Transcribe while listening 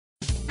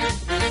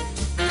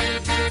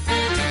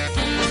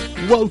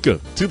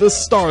Welcome to the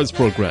STARS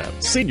program,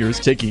 seniors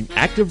taking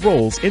active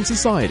roles in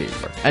society.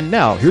 And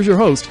now, here's your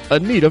host,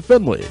 Anita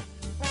Finley.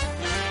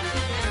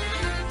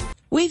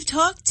 We've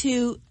talked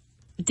to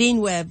Dean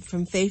Webb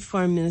from Faith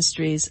Farm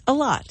Ministries a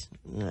lot.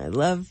 I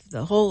love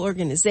the whole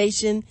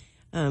organization.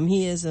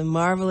 He is a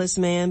marvelous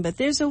man, but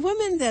there's a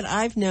woman that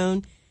I've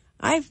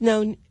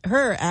known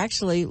her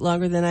actually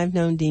longer than I've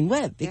known Dean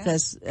Webb,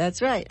 because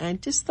that's right. I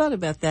just thought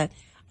about that.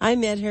 I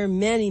met her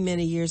many,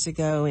 many years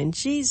ago, and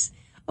she's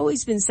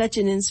always been such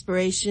an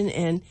inspiration,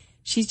 and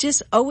she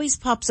just always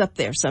pops up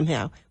there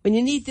somehow. When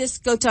you need this,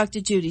 go talk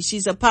to Judy.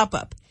 She's a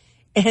pop-up.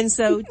 And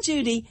so,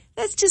 Judy,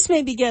 let's just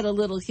maybe get a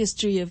little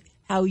history of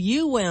how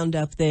you wound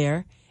up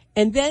there.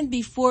 And then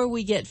before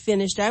we get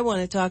finished, I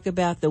want to talk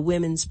about the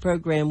women's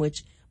program,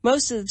 which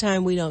most of the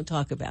time we don't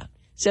talk about.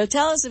 So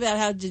tell us about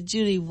how did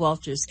Judy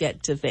Walters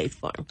get to Faith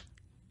Farm?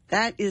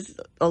 That is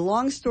a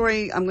long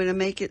story. I'm going to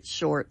make it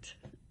short.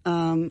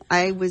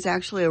 I was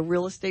actually a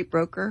real estate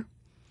broker,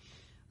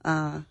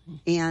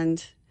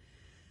 and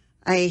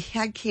I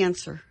had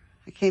cancer.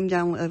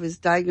 I was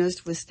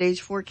diagnosed with stage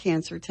 4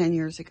 cancer 10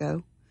 years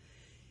ago.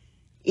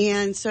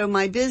 And so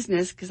my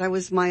business, because I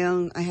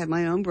had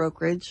my own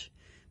brokerage,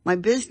 my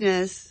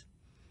business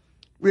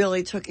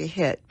really took a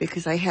hit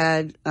because I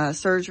had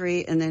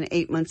surgery and then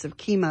 8 months of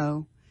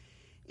chemo,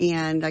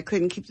 and I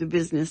couldn't keep the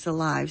business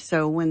alive.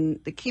 So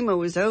when the chemo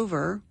was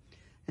over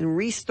and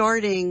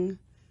restarting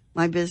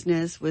my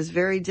business was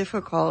very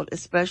difficult,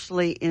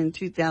 especially in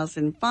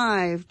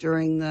 2005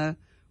 during the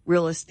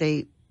real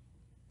estate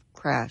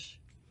crash.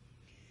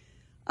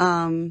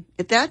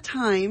 At that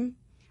time,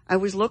 I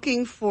was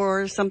looking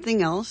for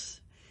something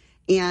else,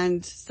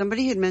 and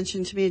somebody had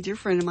mentioned to me, a dear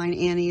friend of mine,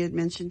 Annie, had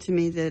mentioned to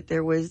me that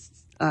there was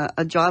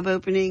a job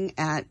opening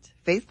at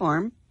Faith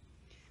Farm,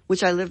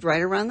 which I lived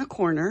right around the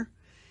corner,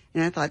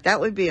 and I thought that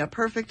would be a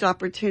perfect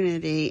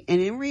opportunity. And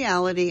in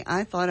reality,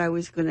 I thought I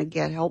was going to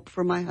get help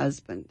for my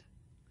husband.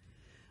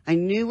 I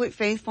knew what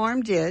Faith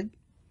Farm did.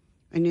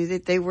 I knew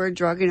that they were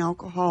drug and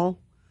alcohol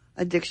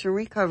addiction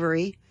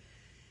recovery.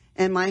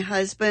 And my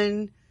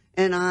husband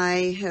and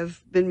I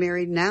have been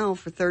married now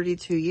for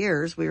 32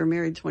 years. We were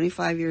married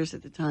 25 years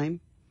at the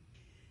time.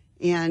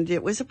 And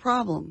it was a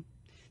problem.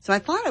 So I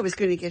thought I was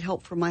going to get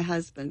help for my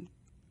husband.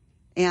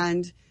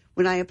 And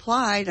when I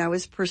applied, I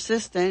was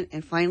persistent,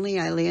 and finally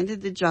I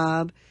landed the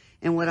job.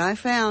 And what I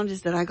found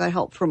is that I got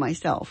help for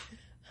myself.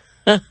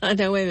 Now, wait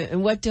a minute.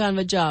 And what kind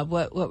of a job?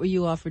 What were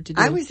you offered to do?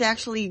 I was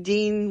actually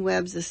Dean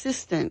Webb's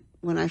assistant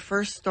when I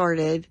first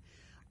started.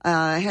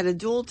 I had a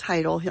dual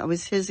title. I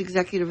was his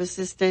executive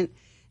assistant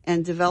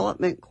and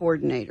development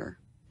coordinator,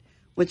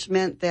 which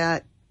meant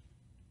that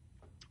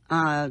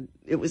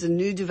it was a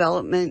new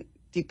development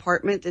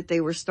department that they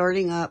were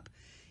starting up,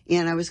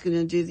 and I was going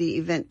to do the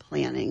event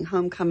planning.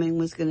 Homecoming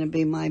was going to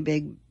be my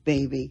big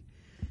baby.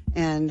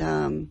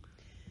 And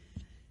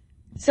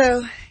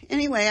so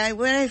anyway,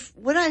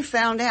 what I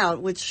found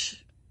out,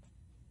 which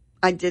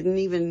I've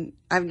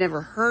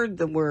never heard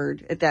the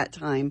word at that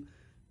time,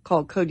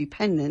 called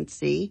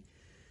codependency.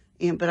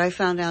 But I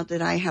found out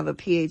that I have a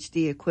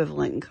PhD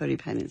equivalent in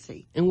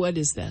codependency. And what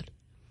is that?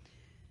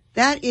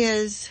 That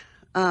is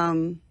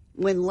when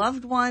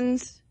loved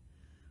ones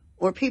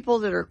or people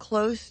that are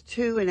close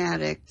to an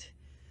addict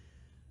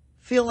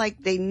feel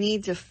like they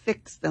need to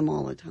fix them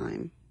all the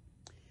time.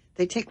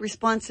 They take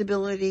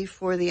responsibility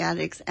for the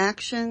addict's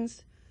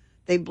actions.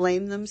 They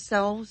blame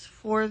themselves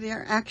for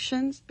their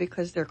actions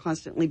because they're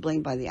constantly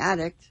blamed by the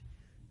addict,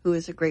 who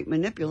is a great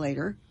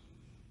manipulator.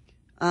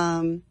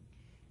 And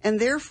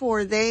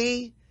therefore,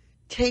 they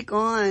take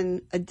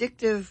on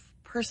addictive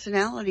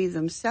personality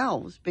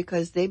themselves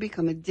because they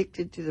become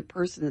addicted to the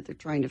person that they're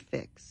trying to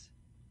fix.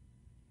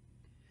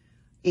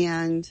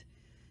 And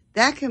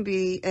that can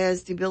be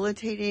as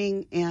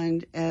debilitating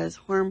and as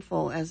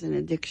harmful as an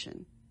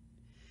addiction.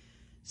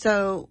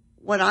 So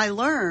what I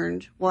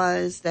learned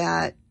was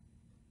that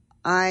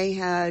I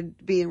had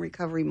to be in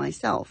recovery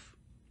myself.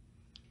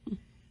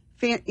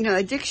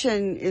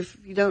 Addiction, if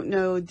you don't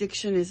know,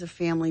 addiction is a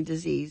family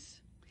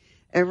disease.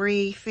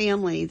 Every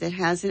family that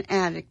has an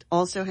addict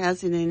also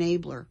has an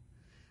enabler.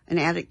 An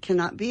addict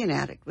cannot be an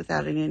addict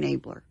without an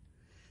enabler.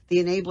 The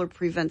enabler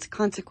prevents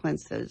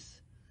consequences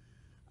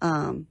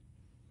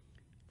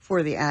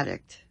for the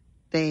addict.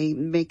 They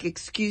make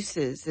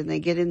excuses and they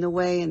get in the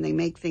way and they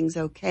make things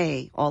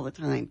okay all the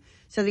time.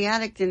 So the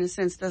addict, in a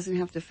sense, doesn't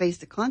have to face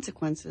the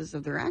consequences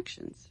of their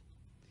actions.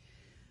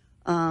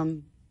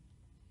 So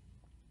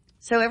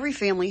every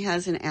family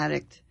has an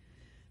addict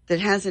that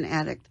has an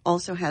addict,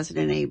 also has an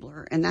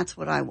enabler, and that's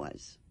what I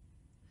was.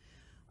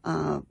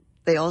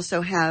 They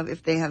also have,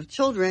 if they have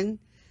children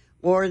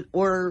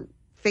or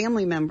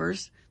family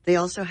members, they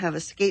also have a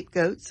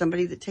scapegoat,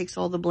 somebody that takes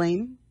all the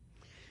blame.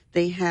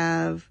 They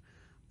have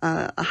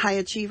a high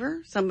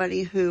achiever,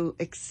 somebody who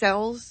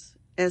excels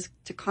as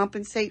to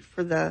compensate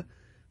for the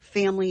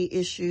family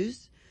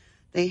issues.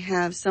 They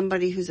have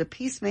somebody who's a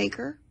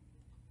peacemaker,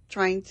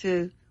 trying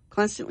to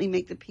constantly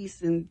make the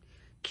peace and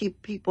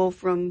keep people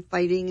from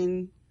fighting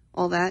and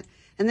all that.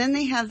 And then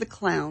they have the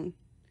clown.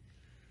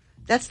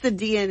 That's the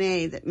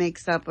DNA that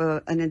makes up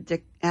an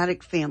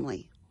addict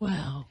family.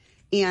 Wow.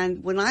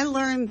 And when I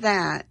learned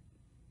that,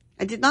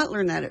 I did not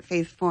learn that at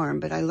Faith Farm,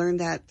 but I learned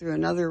that through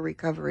another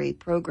recovery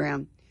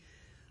program.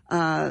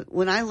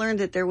 When I learned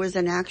that there was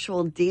an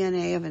actual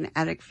DNA of an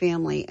addict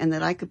family and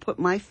that I could put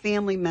my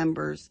family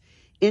members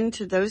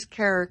into those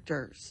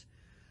characters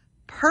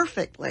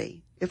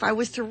perfectly, if I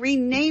was to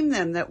rename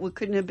them, that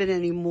couldn't have been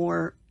any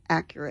more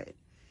accurate.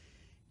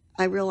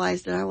 I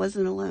realized that I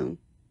wasn't alone,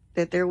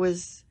 that there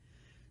was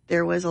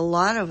a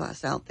lot of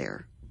us out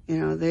there. You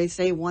know, they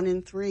say 1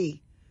 in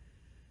 3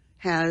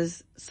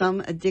 has some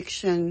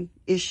addiction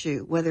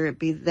issue, whether it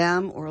be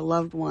them or a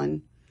loved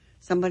one,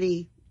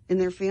 somebody in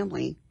their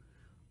family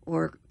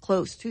or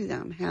close to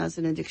them has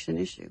an addiction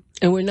issue.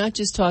 And we're not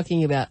just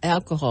talking about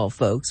alcohol,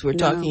 folks. We're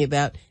talking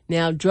about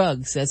now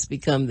drugs. That's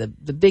become the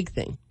big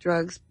thing.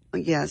 Drugs,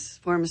 yes.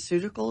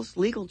 Pharmaceuticals,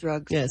 legal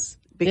drugs. Yes.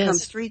 Become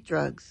street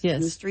drugs. Yes.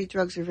 And the street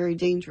drugs are very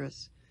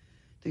dangerous.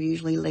 They're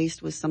usually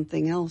laced with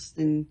something else.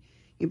 And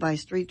you buy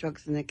street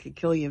drugs and it could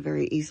kill you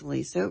very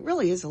easily. So it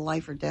really is a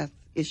life or death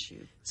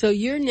issue. So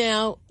you're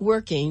now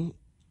working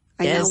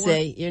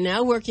you're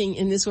now working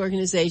in this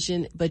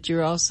organization, but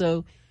you're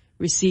also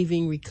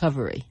receiving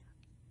recovery.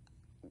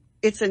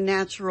 It's a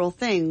natural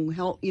thing.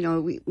 You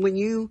know, when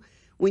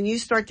you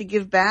start to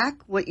give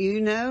back what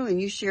you know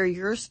and you share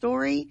your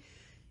story,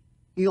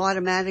 you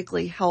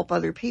automatically help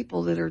other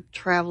people that are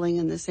traveling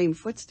in the same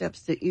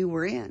footsteps that you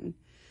were in.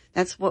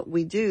 That's what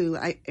we do.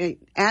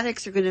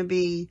 Addicts are going to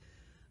be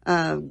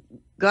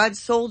God's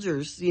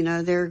soldiers. You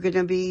know, they're going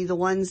to be the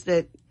ones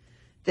that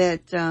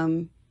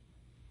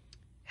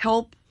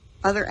help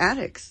other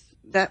addicts.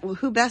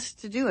 Who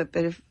best to do it,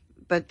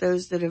 but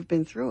those that have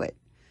been through it.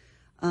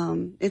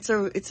 It's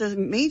a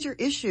major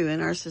issue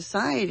in our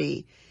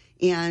society,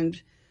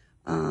 and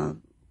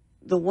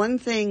the one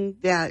thing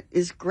that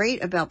is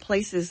great about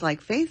places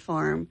like Faith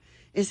Farm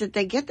is that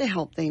they get the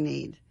help they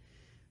need.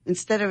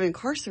 Instead of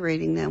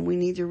incarcerating them, we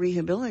need to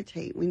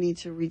rehabilitate. We need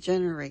to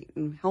regenerate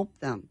and help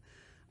them,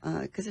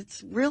 because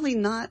it's really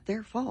not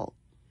their fault.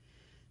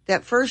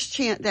 That first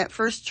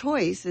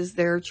choice is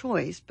their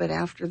choice, but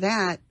after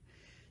that,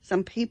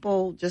 some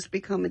people just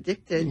become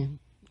addicted.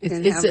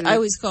 I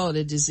always call it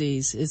a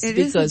disease. It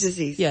is a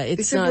disease. Yeah,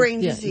 it's a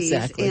brain disease.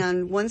 Exactly.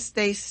 And once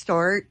they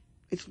start,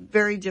 it's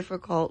very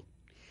difficult.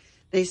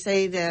 They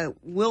say that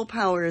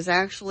willpower is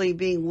actually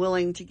being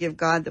willing to give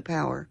God the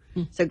power.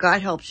 So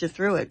God helps you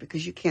through it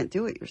because you can't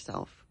do it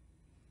yourself.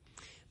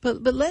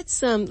 But let's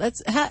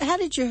how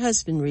did your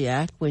husband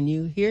react when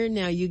you hear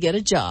now you get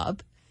a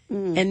job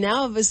and now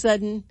all of a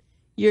sudden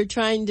you're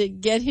trying to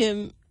get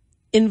him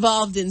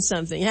involved in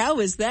something? How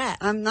was that?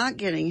 I'm not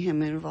getting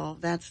him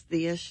involved. That's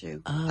the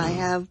issue. Oh. I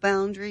have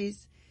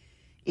boundaries.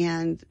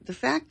 And the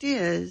fact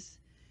is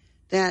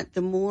that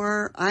the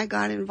more I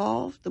got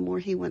involved, the more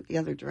he went the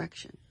other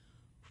direction.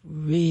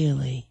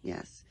 Really?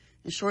 Yes.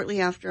 And shortly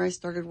after I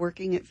started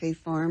working at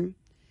Faith Farm,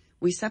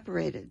 we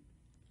separated.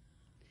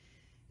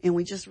 And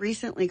we just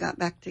recently got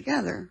back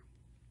together.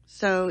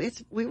 So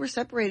we were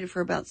separated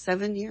for about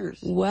 7 years.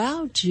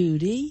 Wow,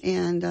 Judy.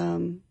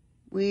 And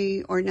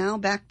we are now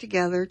back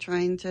together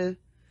trying to,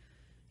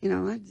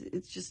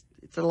 it's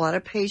a lot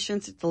of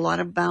patience. It's a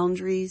lot of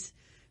boundaries.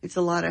 It's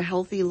a lot of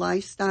healthy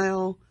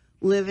lifestyle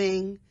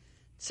living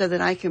so that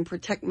I can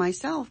protect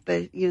myself.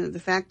 But,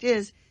 the fact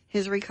is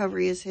his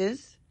recovery is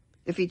his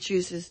if he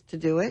chooses to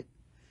do it.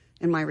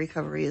 And my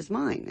recovery is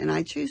mine. And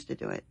I choose to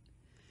do it.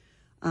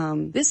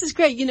 This is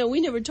great.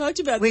 We never talked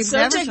about this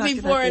subject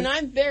before, and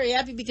I'm very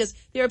happy because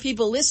there are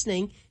people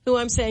listening who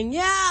I'm saying,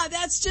 yeah,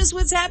 that's just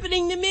what's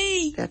happening to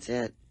me. That's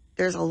it.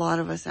 There's a lot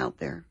of us out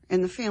there,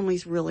 and the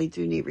families really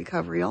do need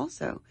recovery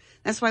also.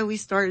 That's why we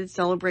started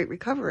Celebrate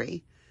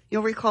Recovery.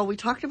 You'll recall we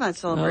talked about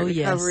Celebrate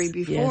Recovery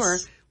before.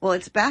 Yes. Well,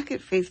 it's back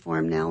at Faith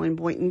Farm now in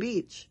Boynton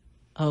Beach.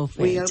 Oh,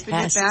 fantastic. We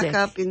opened it back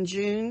up in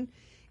June,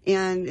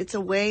 and it's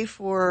a way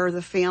for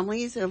the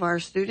families of our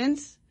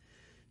students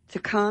to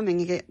come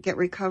and get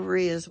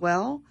recovery as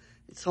well.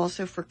 It's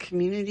also for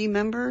community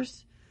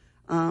members.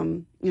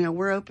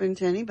 We're open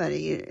to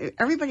anybody.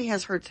 Everybody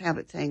has hurts,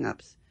 habits,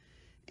 hang-ups.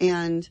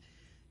 And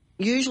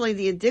usually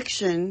the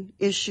addiction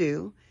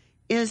issue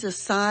is a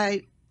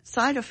side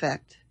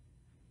effect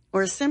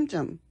or a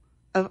symptom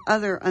of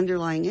other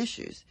underlying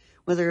issues,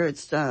 whether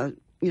it's,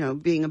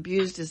 being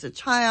abused as a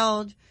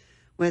child,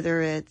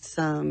 whether it's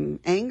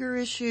anger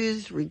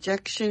issues,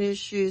 rejection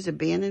issues,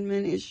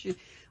 abandonment issues.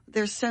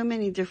 There's so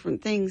many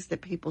different things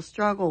that people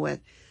struggle with.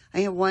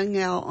 I have one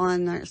gal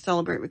on our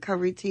Celebrate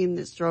Recovery team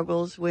that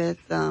struggles with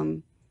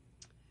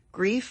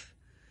grief.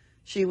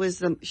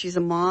 She's a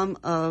mom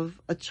of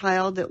a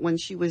child that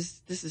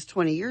this is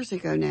 20 years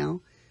ago now,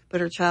 but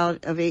her child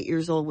of 8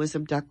 years old was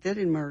abducted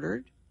and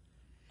murdered.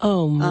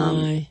 Oh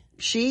my.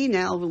 She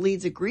now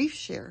leads a grief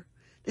share.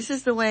 This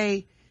is the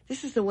way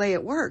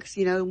it works.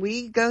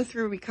 We go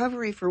through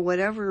recovery for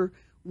whatever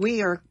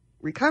we are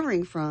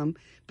recovering from,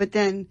 but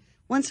then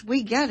once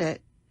we get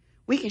it,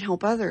 we can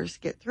help others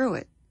get through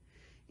it.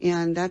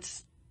 And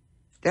that's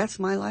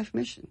my life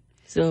mission.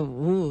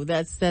 So,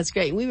 that's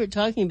great. We were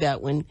talking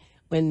about when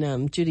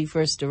when Judy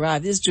first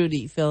arrived. This is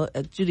Judy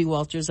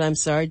Walters. I'm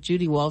sorry,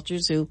 Judy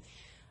Walters, who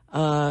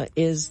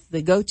is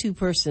the go-to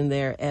person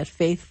there at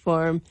Faith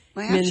Farm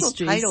Ministries. My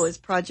actual title is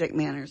project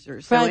manager.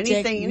 So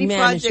any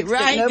projects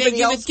right? that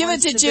nobody else give it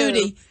wants to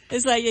Judy. do,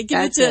 it's like give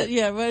it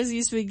to what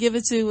used to be give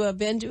it to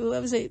Ben.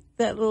 What was it?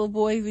 That little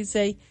boy we'd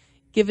say.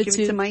 Give it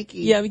to Mikey.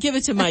 Yeah, we give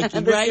it to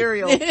Mikey, the right?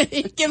 cereal.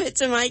 Give it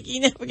to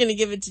Mikey. Now we're going to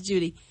give it to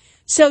Judy.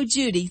 So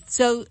Judy,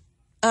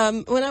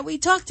 when we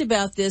talked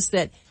about this,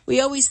 that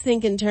we always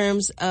think in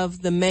terms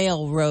of the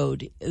male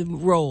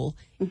role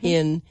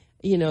in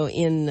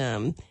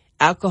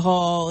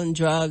alcohol and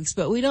drugs,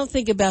 but we don't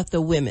think about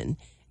the women.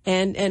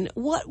 And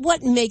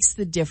what makes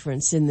the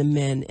difference in the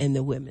men and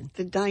the women?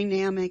 The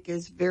dynamic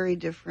is very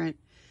different.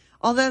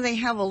 Although they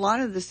have a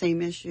lot of the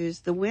same issues,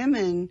 the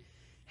women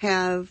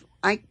have,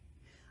 I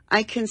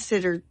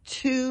consider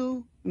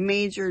two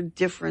major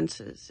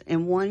differences,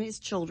 and one is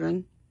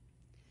children.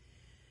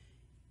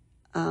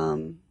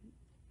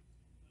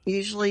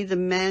 Usually the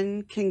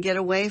men can get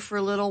away for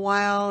a little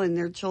while and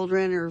their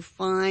children are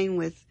fine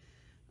with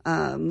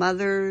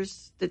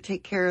mothers that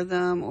take care of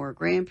them or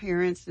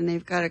grandparents, and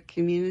they've got a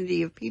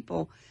community of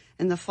people,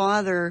 and the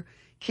father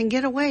can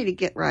get away to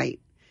get right.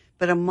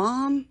 But a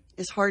mom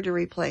is hard to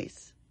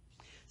replace.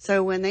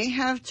 So when they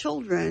have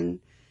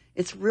children,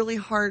 it's really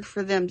hard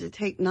for them to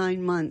take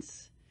 9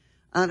 months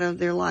out of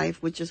their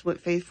life, which is what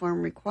Faith Farm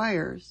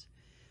requires,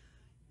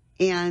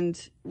 and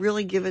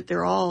really give it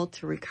their all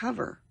to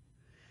recover.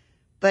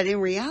 But in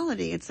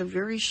reality, it's a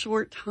very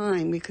short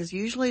time because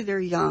usually they're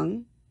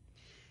young,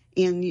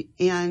 and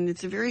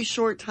it's a very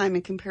short time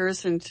in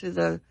comparison to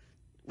the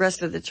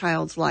rest of the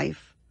child's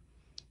life.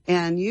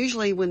 And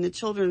usually when the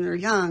children are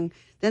young,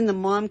 then the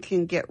mom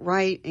can get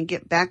right and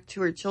get back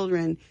to her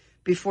children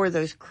before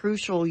those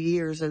crucial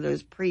years of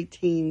those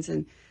preteens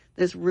and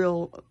those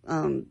real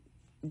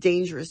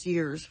dangerous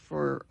years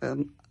for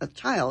a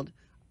child,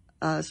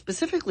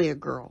 specifically a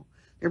girl.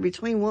 They're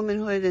between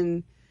womanhood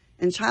and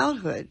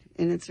childhood,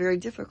 and it's very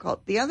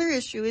difficult. The other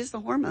issue is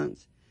the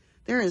hormones.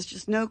 There is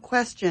just no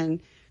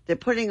question that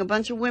putting a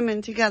bunch of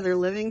women together,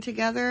 living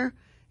together,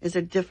 is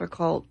a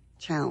difficult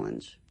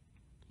challenge.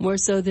 More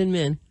so than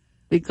men.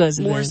 Because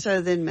of More so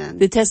than men.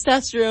 The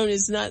testosterone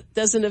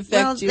doesn't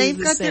affect you they've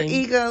the got same. their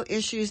ego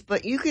issues,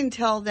 but you can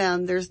tell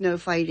them there's no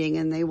fighting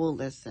and they will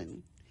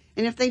listen.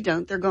 And if they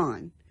don't, they're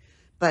gone.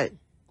 But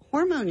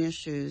hormone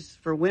issues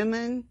for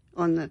women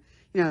on the,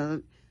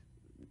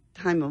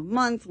 time of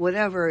month,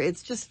 whatever,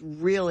 it's just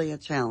really a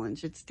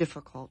challenge. It's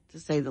difficult, to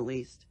say the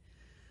least.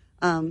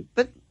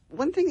 But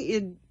one thing that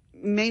you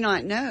may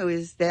not know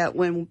is that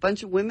when a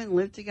bunch of women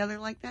live together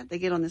like that, they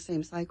get on the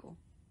same cycle.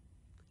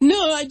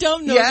 No, I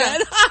don't know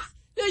that.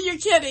 No, you're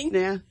kidding.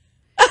 Yeah.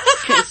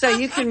 So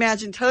you can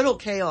imagine total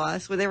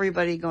chaos with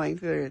everybody going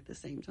through it at the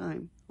same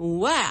time.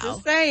 Wow.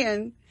 Just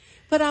saying.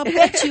 But I'll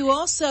bet you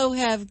also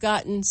have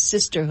gotten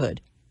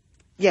sisterhood.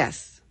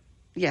 Yes.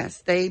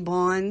 They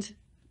bond,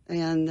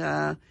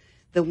 and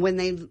when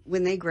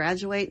they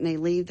graduate and they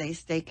leave, they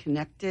stay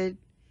connected.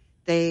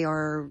 They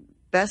are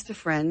best of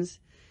friends.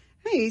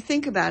 Hey, you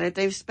think about it.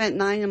 They've spent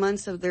 9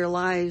 months of their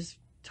lives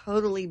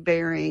totally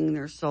bearing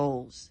their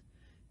souls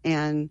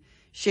and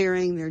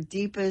sharing their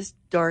deepest,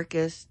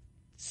 darkest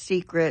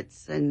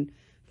secrets and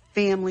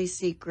family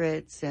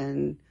secrets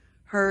and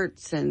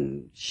hurts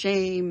and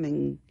shame.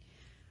 And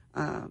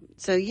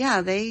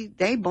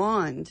they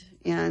bond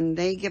and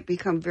they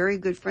become very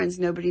good friends.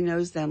 Nobody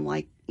knows them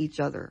like each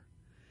other.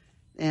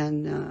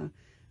 And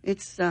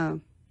it's a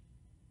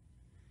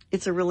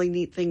really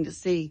neat thing to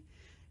see.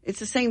 It's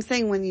the same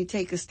thing when you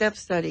take a step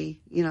study.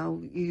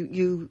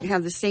 You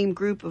have the same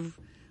group of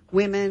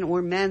women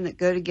or men that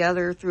go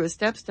together through a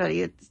step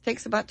study. It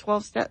takes about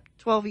 9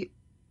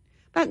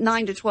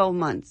 to 12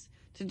 months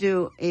to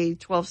do a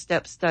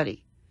 12-step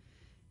study.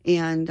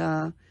 And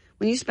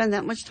when you spend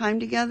that much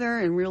time together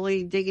and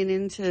really digging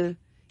into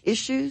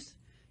issues,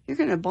 you're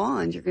going to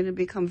bond. You're going to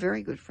become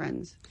very good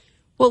friends.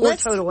 Well, or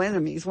total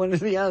enemies, one or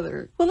the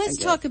other. Well, let's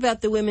talk about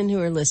the women who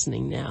are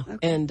listening now.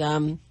 Okay.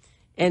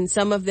 And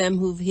some of them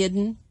who've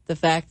hidden the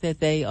fact that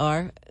they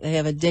have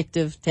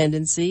addictive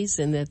tendencies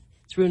and that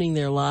it's ruining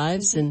their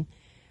lives. Mm-hmm.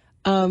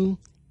 And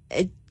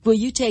will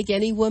you take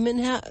any woman?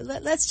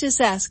 Let's just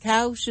ask,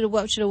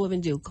 what should a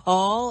woman do?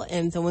 Call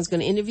and someone's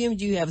going to interview them?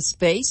 Do you have a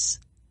space?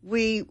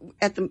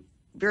 At the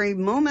very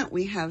moment,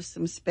 we have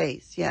some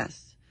space,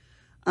 yes.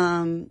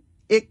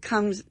 It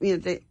comes,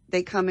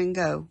 they come and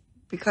go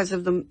because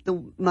of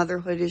the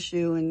motherhood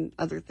issue and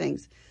other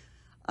things.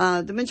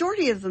 The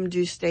majority of them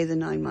do stay the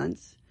 9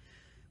 months.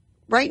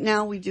 Right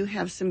now, we do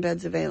have some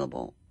beds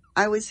available.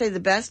 I would say the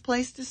best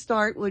place to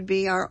start would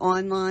be our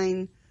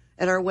online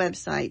at our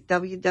website,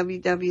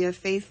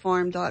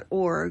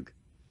 www.faithfarm.org.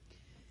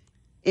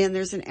 And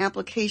there's an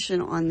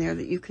application on there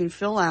that you can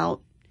fill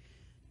out.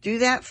 Do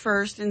that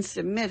first and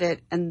submit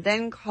it, and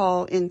then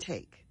call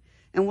intake.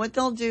 And what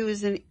they'll do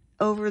is an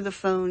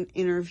over-the-phone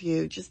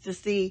interview just to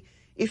see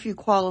if you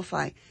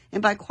qualify.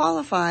 And by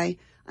qualify,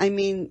 I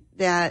mean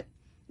that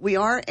we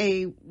are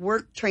a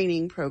work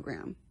training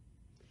program.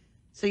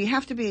 So you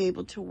have to be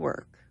able to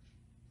work.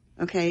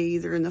 Okay,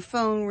 either in the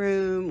phone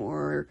room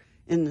or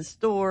in the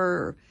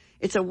store.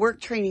 It's a work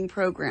training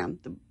program.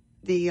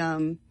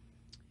 You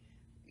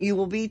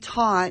will be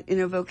taught in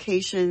a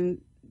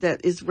vocation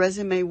that is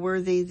resume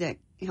worthy, that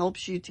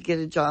helps you to get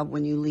a job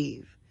when you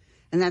leave.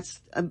 And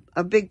that's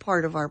a big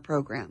part of our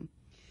program.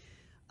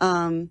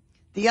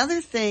 The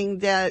other thing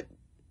that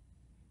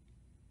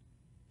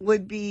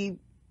would be,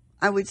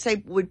 I would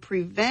say would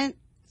prevent,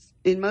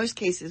 in most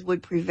cases,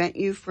 would prevent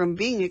you from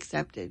being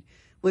accepted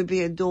would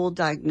be a dual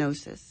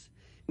diagnosis.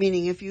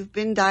 Meaning if you've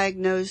been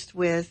diagnosed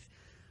with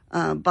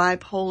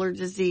bipolar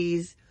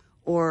disease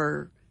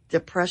or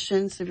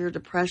depression, severe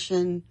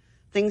depression,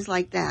 things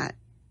like that,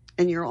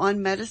 and you're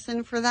on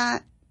medicine for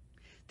that,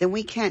 then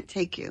we can't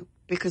take you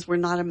because we're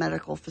not a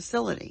medical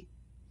facility.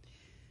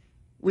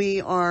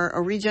 We are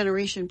a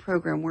regeneration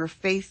program. We're a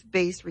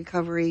faith-based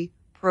recovery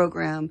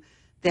program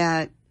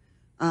that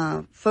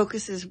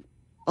focuses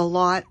a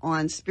lot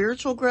on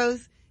spiritual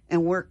growth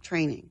and work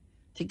training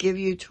to give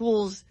you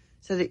tools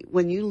so that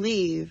when you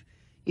leave,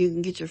 you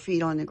can get your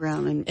feet on the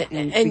ground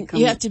and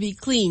you have to be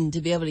clean to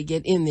be able to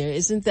get in there,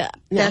 isn't that?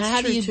 Now, That's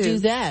how true do you too. do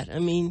that? I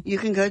mean, you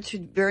can go to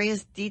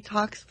various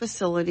detox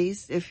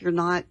facilities if you're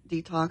not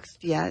detoxed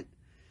yet.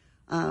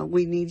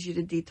 We need you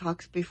to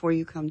detox before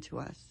you come to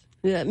us.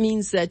 that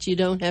means that you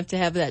don't have to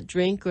have that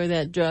drink or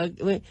that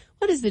drug.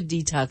 What does the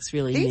detox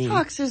really mean?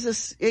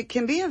 Detox it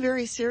can be a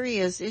very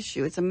serious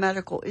issue. It's a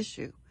medical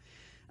issue.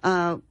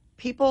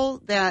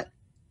 People that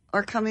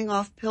are coming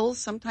off pills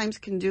sometimes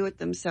can do it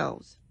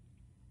themselves,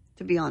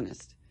 to be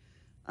honest.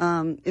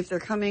 If they're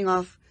coming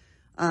off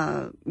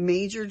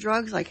major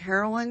drugs like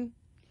heroin,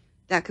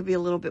 that could be a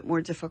little bit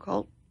more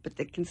difficult, but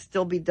that can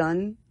still be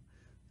done.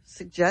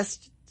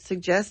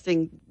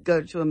 Suggesting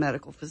go to a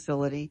medical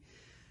facility.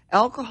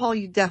 Alcohol,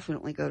 you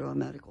definitely go to a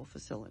medical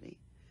facility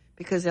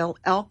because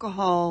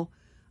alcohol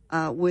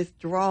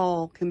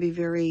withdrawal can be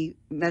very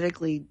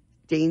medically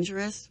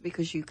dangerous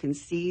because you can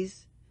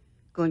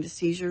go into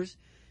seizures.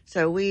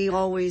 So we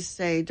always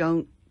say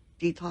don't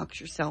detox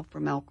yourself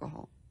from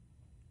alcohol,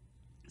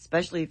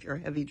 especially if you're a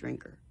heavy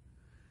drinker.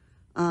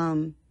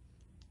 But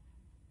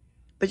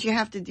you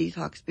have to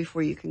detox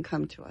before you can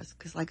come to us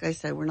because, like I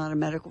said, we're not a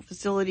medical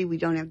facility. We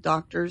don't have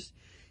doctors,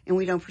 and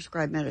we don't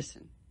prescribe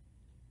medicine.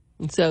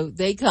 So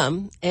they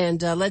come,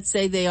 and let's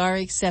say they are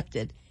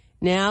accepted.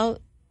 Now,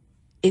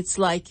 it's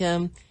like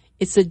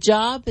it's a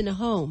job and a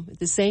home at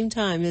the same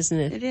time, isn't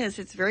it? It is.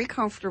 It's very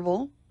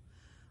comfortable.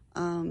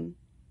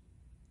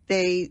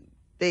 They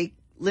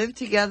live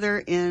together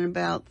in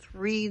about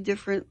 3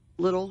 different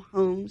little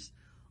homes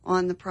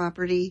on the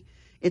property.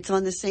 It's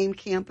on the same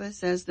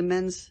campus as the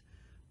men's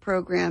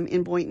program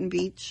in Boynton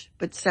Beach,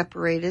 but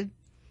separated.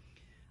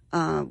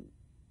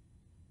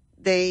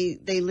 They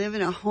live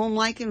in a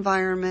home-like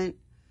environment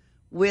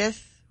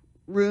with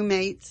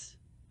roommates,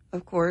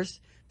 of course,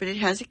 but it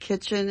has a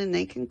kitchen and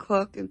they can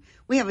cook. And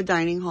we have a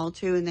dining hall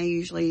too, and they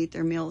usually eat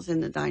their meals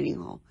in the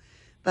dining hall.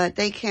 But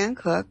they can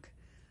cook.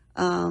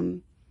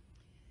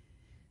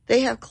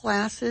 They have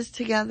classes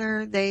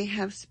together. They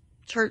have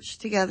church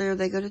together.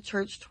 They go to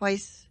church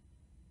twice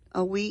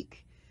a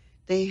week.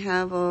 They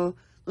have a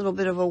little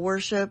bit of a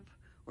worship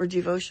or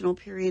devotional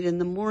period in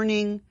the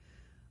morning,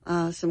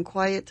 some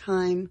quiet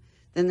time.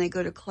 Then they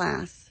go to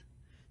class.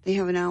 They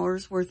have an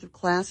hour's worth of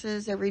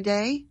classes every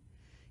day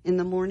in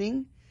the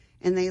morning,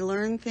 and they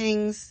learn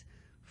things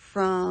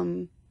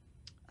from,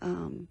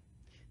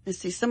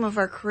 some of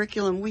our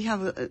curriculum. We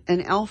have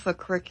an alpha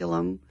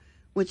curriculum,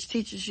 which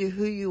teaches you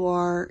who you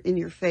are in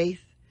your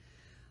faith,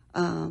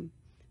 the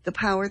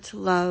power to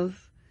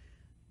love,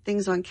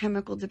 things on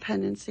chemical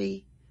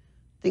dependency,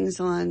 things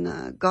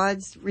on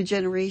God's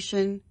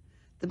regeneration.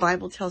 The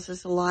Bible tells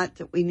us a lot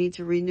that we need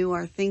to renew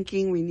our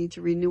thinking, we need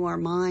to renew our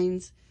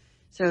minds.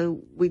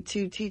 So we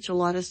too teach a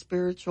lot of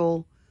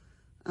spiritual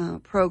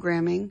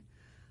programming.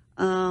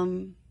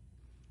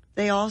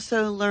 They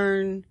also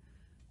learn,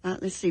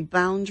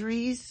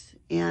 boundaries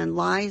and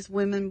lies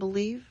women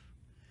believe.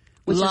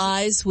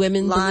 Lies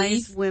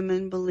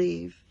women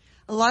believe.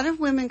 A lot of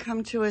women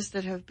come to us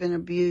that have been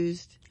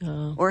abused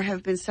or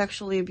have been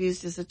sexually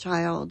abused as a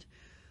child,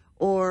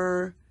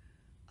 or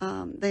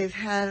they've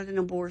had an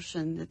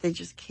abortion that they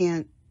just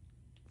can't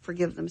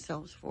forgive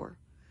themselves for.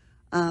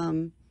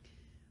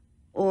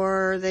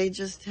 Or they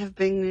just have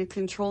been in a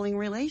controlling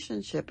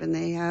relationship and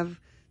they have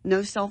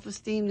no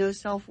self-esteem, no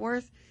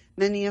self-worth.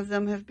 Many of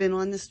them have been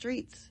on the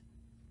streets.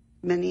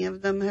 Many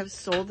of them have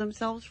sold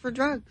themselves for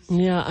drugs.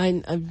 Yeah,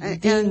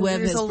 Dean Webb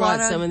has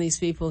brought some of these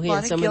people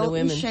here, some of the women. A lot of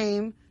guilt and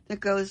shame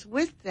that goes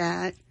with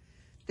that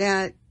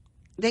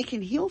they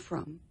can heal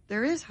from.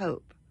 There is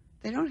hope.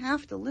 They don't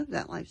have to live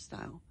that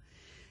lifestyle.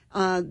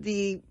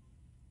 The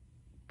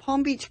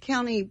Palm Beach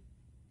County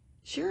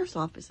Sheriff's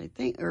Office, I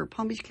think, or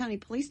Palm Beach County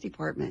Police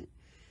Department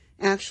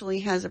actually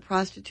has a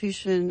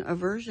prostitution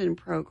aversion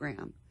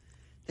program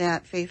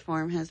that Faith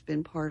Farm has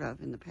been part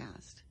of in the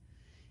past.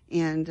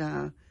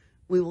 And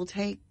we will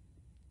take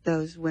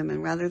those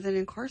women rather than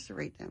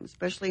incarcerate them,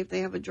 especially if they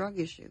have a drug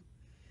issue.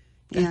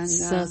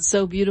 That's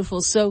so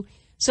beautiful. So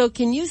So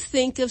can you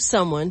think of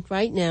someone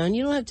right now, and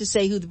you don't have to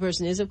say who the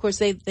person is. Of course,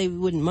 they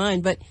wouldn't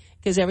mind, but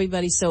because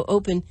everybody's so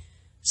open,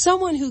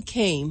 someone who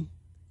came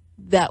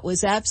that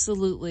was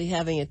absolutely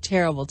having a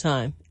terrible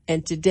time.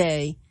 And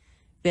today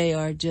they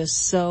are just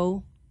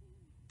so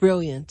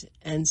brilliant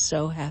and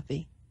so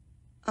happy.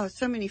 Oh,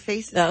 so many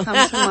faces come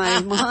to my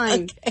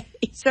mind.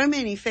 Okay. So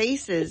many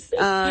faces.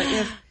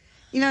 If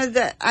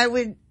that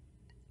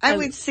I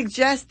would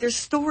suggest there's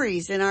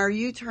stories in our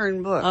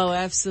U-Turn book. Oh,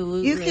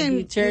 absolutely.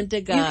 You turn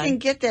to God. You can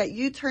get that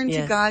U-Turn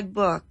to God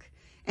book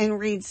and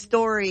read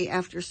story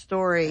after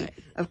story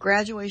of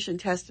graduation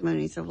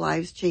testimonies of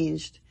lives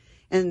changed.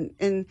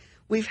 And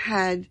we've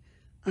had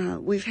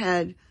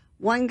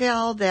one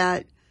gal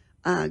that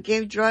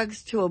gave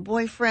drugs to a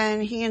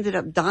boyfriend. He ended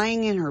up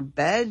dying in her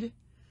bed.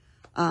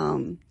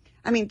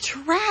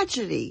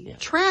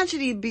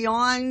 Tragedy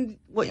beyond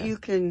what you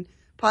can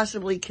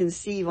possibly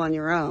conceive on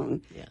your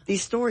own. Yeah.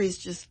 These stories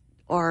just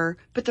are,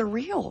 but they're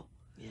real.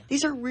 Yeah.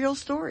 These are real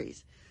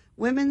stories.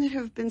 Women that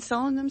have been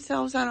selling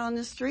themselves out on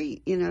the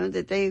street,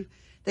 that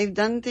they've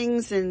done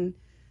things and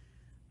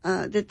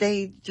that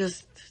they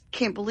just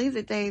can't believe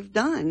that they've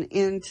done.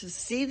 And to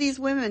see these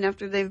women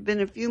after they've been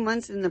a few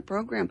months in the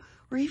program,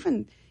 or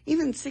even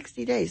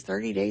 60 days,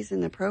 30 days in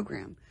the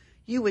program,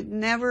 you would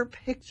never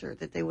picture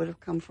that they would have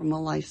come from a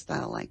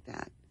lifestyle like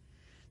that.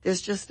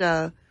 There's just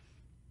a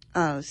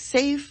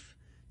safe,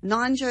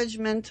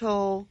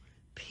 non-judgmental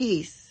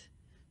peace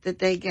that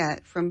they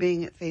get from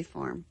being at Faith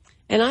Farm.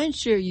 And I'm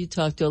sure you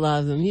talk to a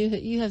lot of them.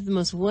 You have the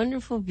most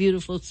wonderful,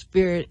 beautiful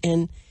spirit,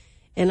 and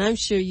I'm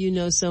sure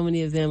so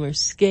many of them are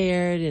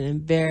scared and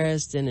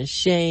embarrassed and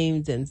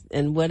ashamed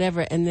and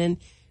whatever. And then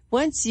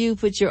once you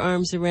put your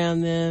arms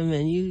around them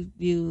and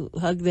you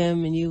hug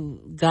them and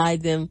you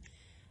guide them,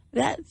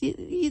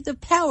 the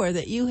power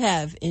that you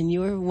have in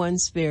your one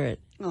spirit.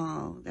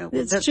 Oh,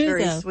 that's true,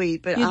 very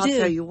sweet. But I'll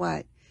tell you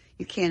what,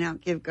 you can't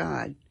outgive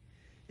God.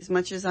 As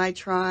much as I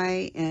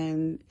try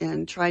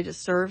and try to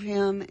serve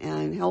Him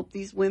and help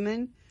these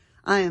women,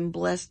 I am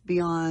blessed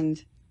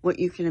beyond what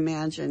you can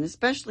imagine,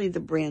 especially the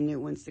brand new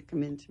ones that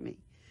come into me.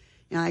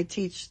 I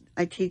teach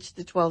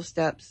the 12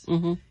 steps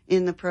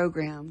in the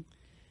program,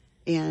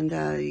 and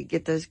you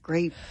get those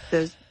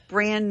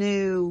brand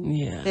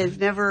new, they've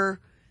never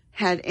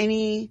had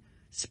any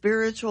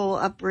spiritual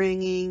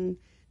upbringing.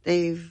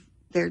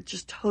 They're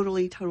just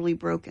totally, totally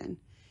broken,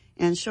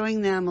 and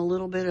showing them a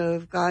little bit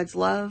of God's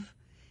love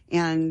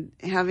and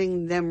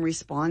having them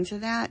respond to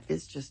that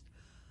is just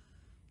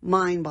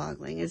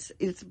mind-boggling.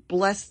 It's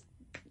blessed.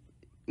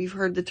 You've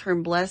heard the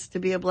term blessed to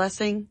be a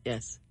blessing?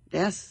 Yes.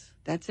 Yes,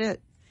 that's it.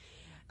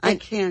 I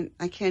can't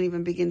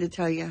even begin to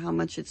tell you how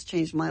much it's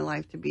changed my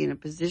life to be in a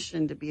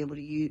position to be able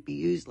to be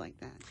used like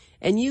that.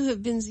 And you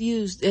have been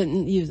you've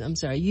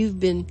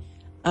been,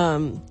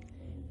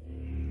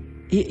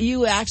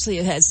 you actually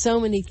have had so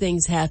many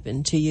things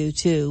happen to you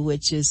too,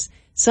 which is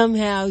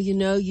somehow,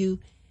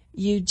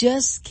 you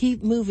just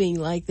keep moving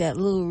like that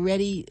little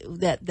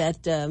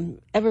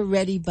ever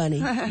ready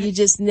bunny. You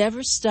just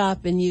never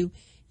stop, and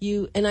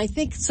and I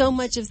think so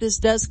much of this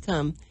does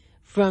come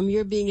from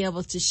your being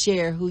able to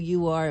share who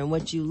you are and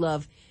what you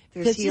love.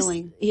 There's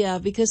healing.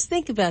 Because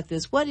think about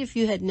this. What if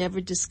you had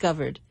never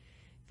discovered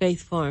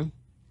Faith Farm?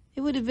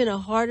 It would have been a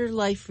harder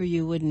life for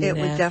you, wouldn't it? It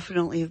would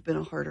definitely have been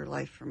a harder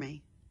life for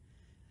me.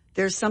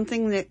 There's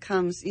something that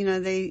comes,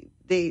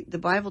 the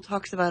Bible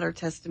talks about our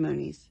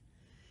testimonies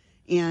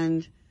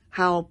and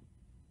how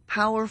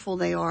powerful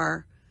they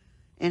are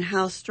and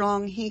how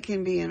strong He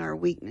can be in our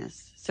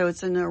weakness. So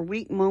it's in our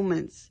weak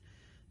moments,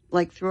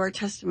 like through our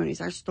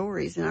testimonies, our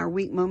stories, and our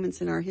weak moments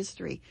in our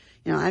history.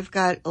 I've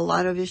got a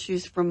lot of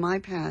issues from my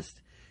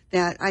past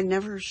that I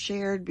never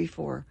shared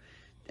before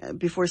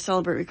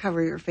Celebrate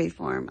Recovery or Faith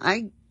Farm.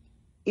 I'm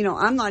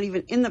not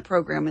even in the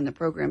program, and the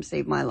program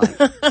saved my life.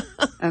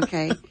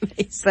 Okay.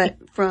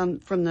 But from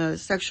the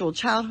sexual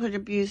childhood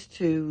abuse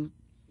to,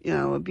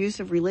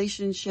 abusive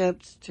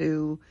relationships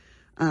to,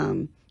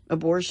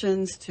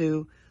 abortions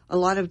to a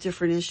lot of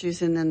different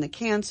issues, and then the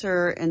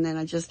cancer, and then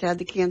I just had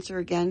the cancer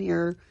again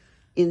here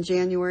in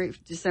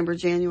December,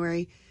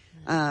 January,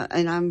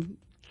 and I'm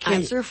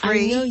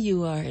cancer-free. I know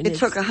you are. It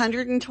took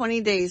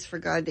 120 days for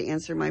God to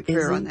answer my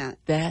prayer on that.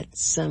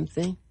 That's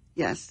something.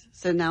 Yes.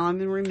 So now I'm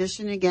in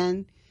remission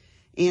again.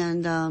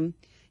 And,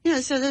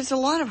 so there's a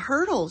lot of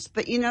hurdles,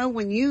 but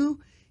when you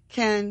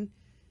can,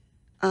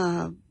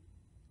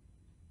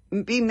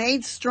 be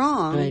made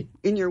strong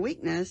in your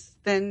weakness,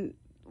 then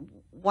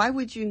why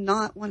would you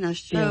not want to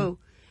show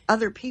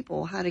other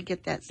people how to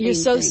get that same You're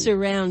so thing?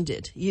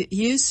 surrounded.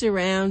 You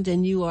surround,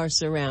 and you are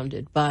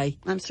surrounded by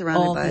I'm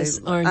surrounded all by this,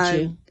 aren't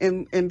you?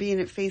 And being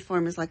at Faith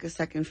Farm is like a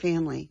second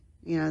family.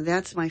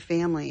 That's my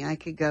family. I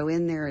could go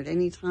in there at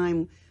any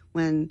time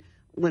when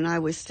I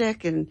was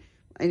sick, and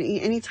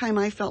any time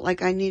I felt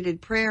like I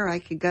needed prayer, I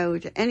could go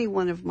to any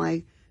one of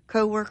my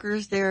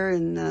coworkers there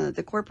in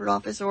the corporate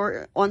office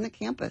or on the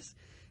campus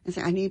and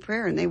say, I need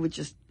prayer. And they would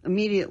just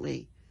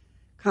immediately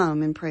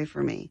come and pray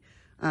for me.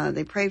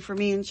 They prayed for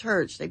me in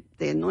church.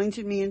 They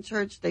anointed me in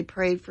church. They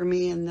prayed for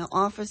me in the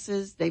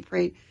offices. They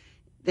prayed.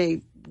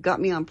 They got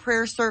me on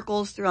prayer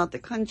circles throughout the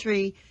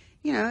country,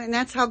 you know, and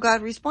that's how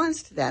God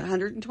responds to that.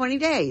 120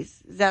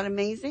 days. Is that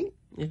amazing?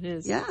 It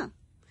is. Yeah.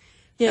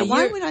 Yeah. So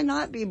why would I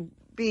not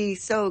be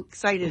so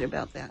excited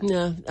about that?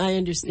 No, I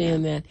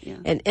understand that. Yeah.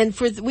 And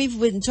we've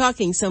been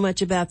talking so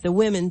much about the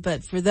women,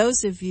 but for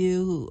those of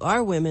you who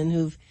are women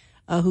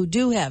who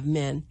do have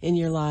men in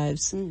your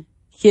lives,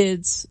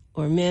 kids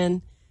or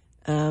men,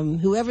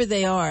 whoever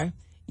they are,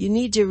 you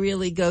need to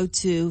really go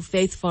to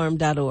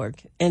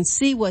faithfarm.org and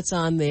see what's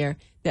on there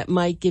that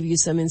might give you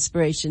some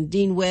inspiration.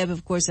 Dean Webb,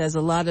 of course, has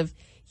a lot of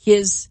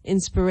his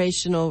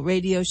inspirational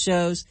radio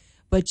shows,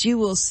 but you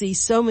will see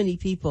so many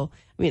people.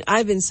 I mean,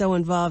 I've been so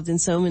involved in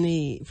so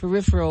many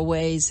peripheral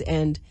ways,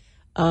 and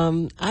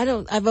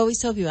I've always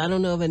told you, I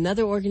don't know of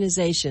another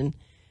organization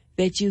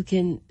that you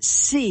can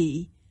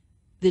see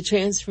the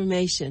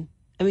transformation.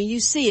 I mean,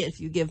 you see it if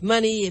you give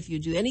money, if you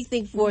do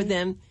anything for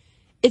them.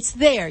 It's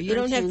there. You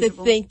don't have to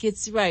think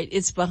it's right.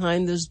 It's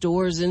behind those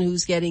doors and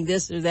who's getting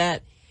this or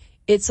that.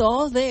 It's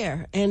all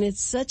there, and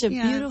it's such a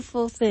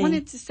beautiful thing. I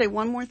wanted to say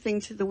one more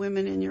thing to the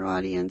women in your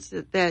audience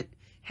that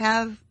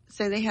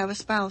say they have a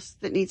spouse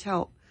that needs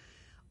help,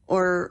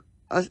 or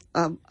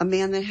a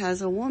man that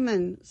has a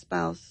woman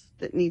spouse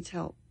that needs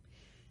help.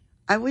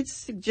 I would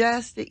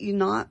suggest that you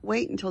not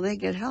wait until they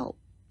get help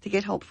to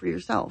get help for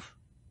yourself.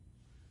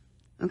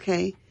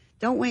 Okay?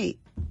 Don't wait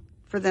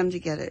for them to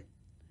get it.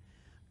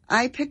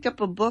 I picked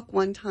up a book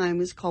one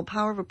time. It's called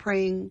Power of a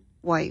Praying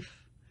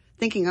Wife,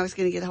 thinking I was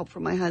going to get help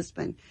from my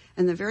husband.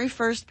 And the very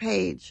first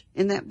page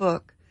in that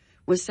book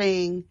was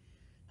saying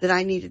that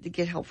I needed to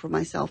get help for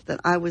myself, that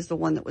I was the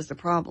one that was the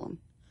problem.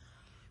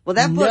 Well,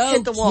 that book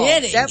hit the wall.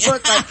 Kidding. That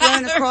book got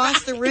thrown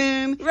across the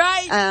room,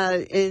 right?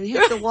 And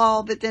hit the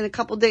wall. But then a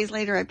couple days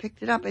later, I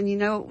picked it up, and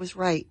it was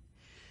right.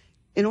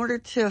 In order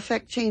to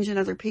affect change in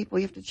other people,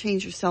 you have to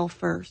change yourself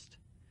first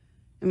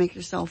and make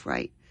yourself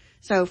right.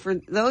 So for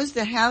those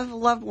that have a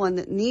loved one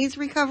that needs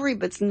recovery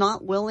but's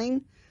not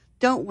willing,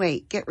 don't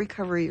wait. Get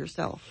recovery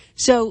yourself.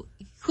 So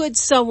could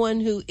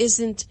someone who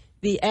isn't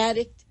the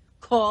addict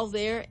call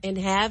there and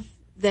have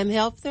them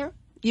help there?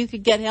 You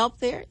could get help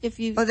there if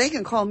you... Oh, they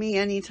can call me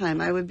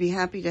anytime. I would be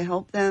happy to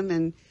help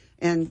them.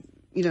 And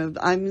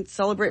I'm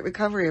Celebrate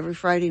Recovery every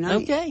Friday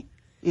night. Okay.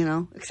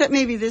 Except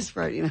maybe this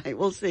Friday night.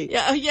 We'll see.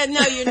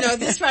 No,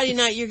 this Friday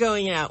night you're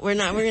going out. We're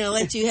going to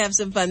let you have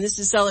some fun. This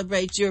is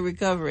Celebrate Your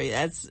Recovery.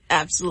 That's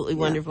absolutely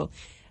wonderful.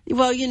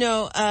 Well,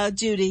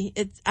 Judy,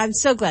 I'm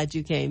so glad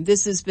you came.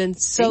 This has been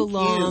so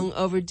long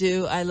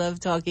overdue. I love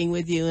talking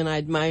with you, and I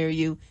admire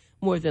you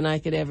more than I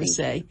could ever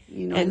say.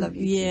 I love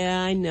you. Yeah,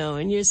 I know.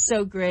 And you're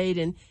so great.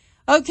 And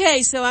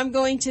okay, so I'm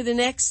going to the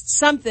next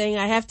something.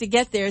 I have to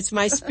get there. It's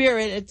my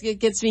spirit. It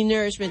gets me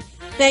nourishment.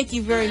 Thank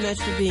you very much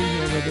for being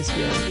here with us,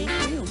 Judy.